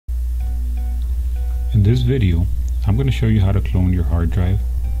In this video, I'm going to show you how to clone your hard drive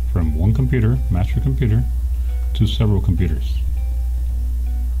from one computer, master computer, to several computers.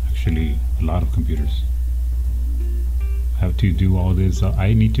 Actually, a lot of computers. I have to do all this.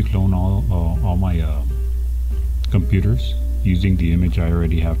 I need to clone all my computers using the image I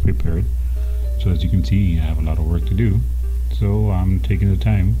already have prepared. So as you can see, I have a lot of work to do. So I'm taking the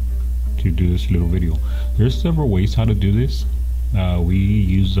time to do this little video. There's several ways how to do this. We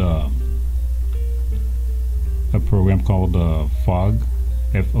use a program called FOG,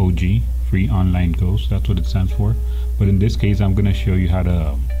 F-O-G, Free Online Ghost. That's what it stands for. But in this case, I'm going to show you how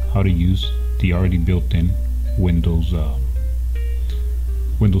to use the already built-in Windows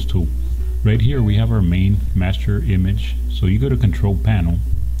tool. Right here, we have our main master image. So you go to Control Panel.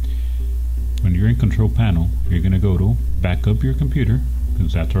 When you're in Control Panel, you're going to go to Backup Your Computer,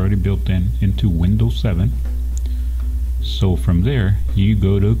 because that's already built into Windows 7. So from there, you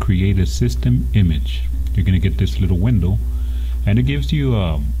go to Create a System Image. You're going to get this little window, and it gives you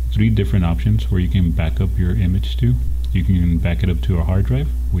 3 different options where you can back up your image to. You can back it up to a hard drive,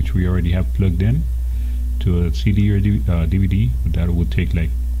 which we already have plugged in, to a CD or DVD. That will take like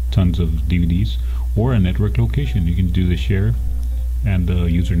tons of DVDs, or a network location. You can do the share and the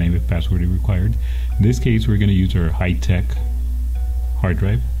username if password is required. In this case, we're going to use our high-tech hard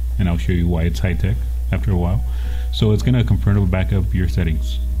drive, and I'll show you why it's high-tech after a while. So it's going to confirm back up your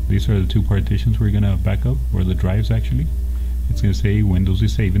settings. These are the 2 partitions we're going to back up, or the drives actually. It's going to say Windows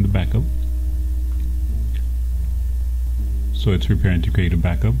is saving the backup. So it's preparing to create a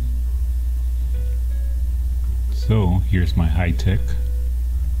backup. So here's my high-tech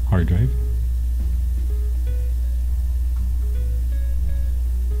hard drive.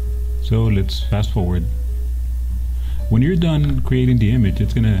 So let's fast forward. When you're done creating the image,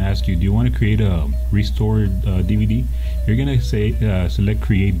 it's going to ask you, do you want to create a restored DVD? You're going to say select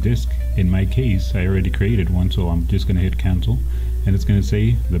create disk. In my case, I already created one, so I'm just going to hit cancel, and it's going to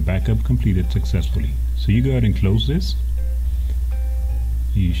say the backup completed successfully. So you go ahead and close this.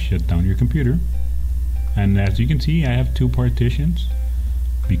 You shut down your computer, and as you can see, I have 2 partitions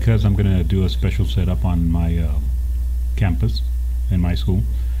because I'm going to do a special setup on my campus in my school.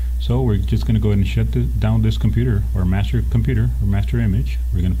 So we're just going to go ahead and shut down this computer, or master computer, or master image.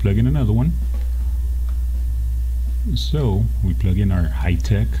 We're going to plug in another one. So we plug in our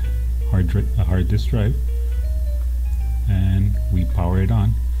high-tech hard disk drive, and we power it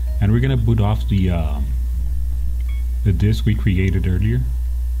on. And we're going to boot off the disk we created earlier.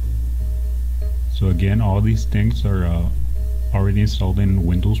 So again, all these things are already installed in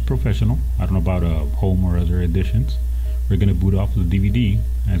Windows Professional. I don't know about Home or other editions. We're going to boot off the DVD,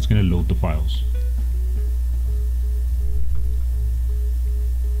 and it's going to load the files.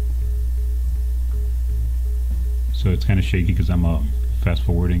 So it's kind of shaky because I'm fast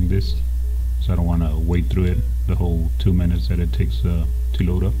forwarding this, so I don't want to wait through it the whole 2 minutes that it takes to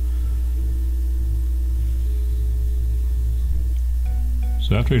load up.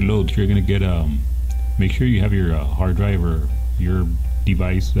 So after it loads, you're going to get make sure you have your hard drive or your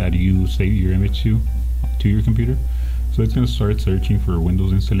device that you save your image to your computer. So it's going to start searching for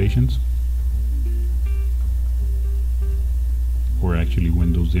Windows installations, or actually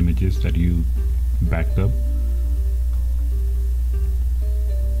Windows images that you backed up.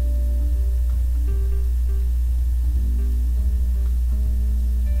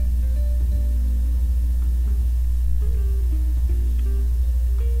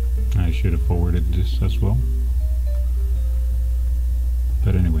 I should have forwarded this as well,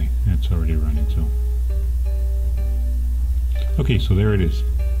 but anyway, it's already running. So okay, so there it is.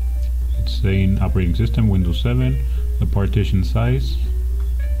 It's saying operating system Windows 7, the partition size.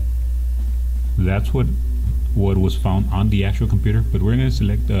 That's what was found on the actual computer, but we're going to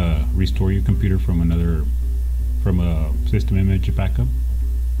select restore your computer from a system image backup.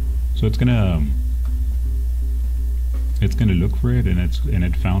 So it's gonna look for it, and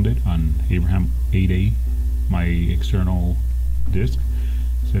it found it on Abraham 8A, my external disk.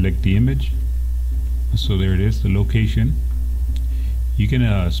 Select the image. So there it is, the location. You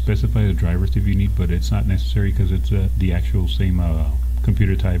can specify the drivers if you need, but it's not necessary because it's the actual same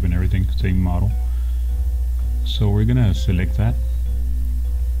computer type and everything, same model. So we're gonna select that.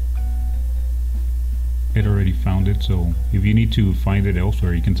 It already found it, so if you need to find it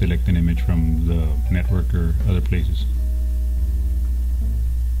elsewhere, you can select an image from the network or other places.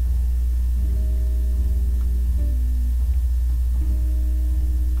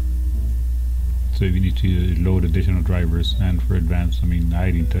 So if you need to load additional drivers, and for advanced, I mean, I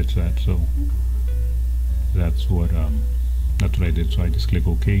didn't touch that, so that's what I did. So I just click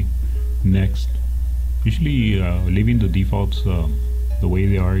OK. Next. Usually leaving the defaults the way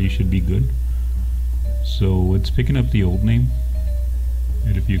they are, you should be good. So it's picking up the old name,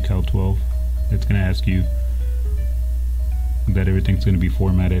 and if you cal12, it's going to ask you that everything's going to be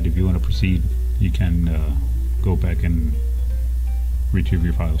formatted. If you want to proceed, you can go back and retrieve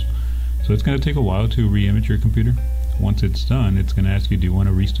your files. So it's going to take a while to re-image your computer. Once it's done, it's going to ask you, do you want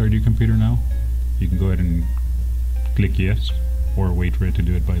to restart your computer now? You can go ahead and click yes, or wait for it to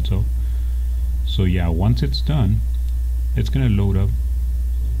do it by itself. So yeah, once it's done, it's going to load up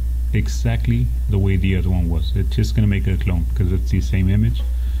exactly the way the other one was. It's just going to make a clone because it's the same image.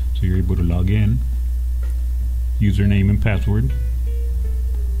 So you're able to log in, username and password.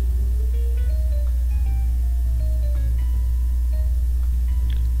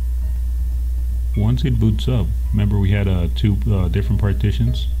 Once it boots up, remember we had two different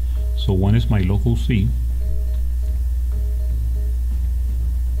partitions. So one is my local C,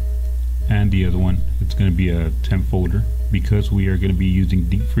 and the other one, it's going to be a temp folder. Because we are going to be using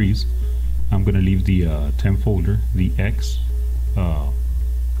deep freeze, I'm going to leave the temp folder, the X,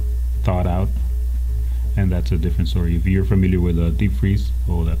 thawed out, and that's a different story. If you're familiar with deep freeze,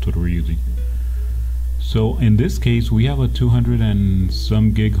 oh, that's what we're using. So in this case, we have a 200 and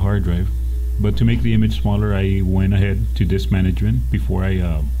some gig hard drive, but to make the image smaller, I went ahead to disk management before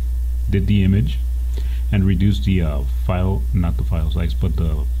I did the image and reduced the file, not the file size, but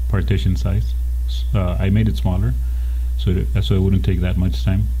the partition size. I made it smaller so it wouldn't take that much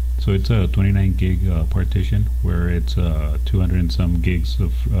time. So it's a 29 gig partition where it's 200 and some gigs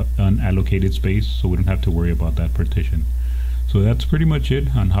of unallocated space, so we don't have to worry about that partition. So that's pretty much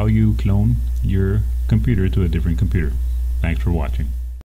it on how you clone your computer to a different computer. Thanks for watching.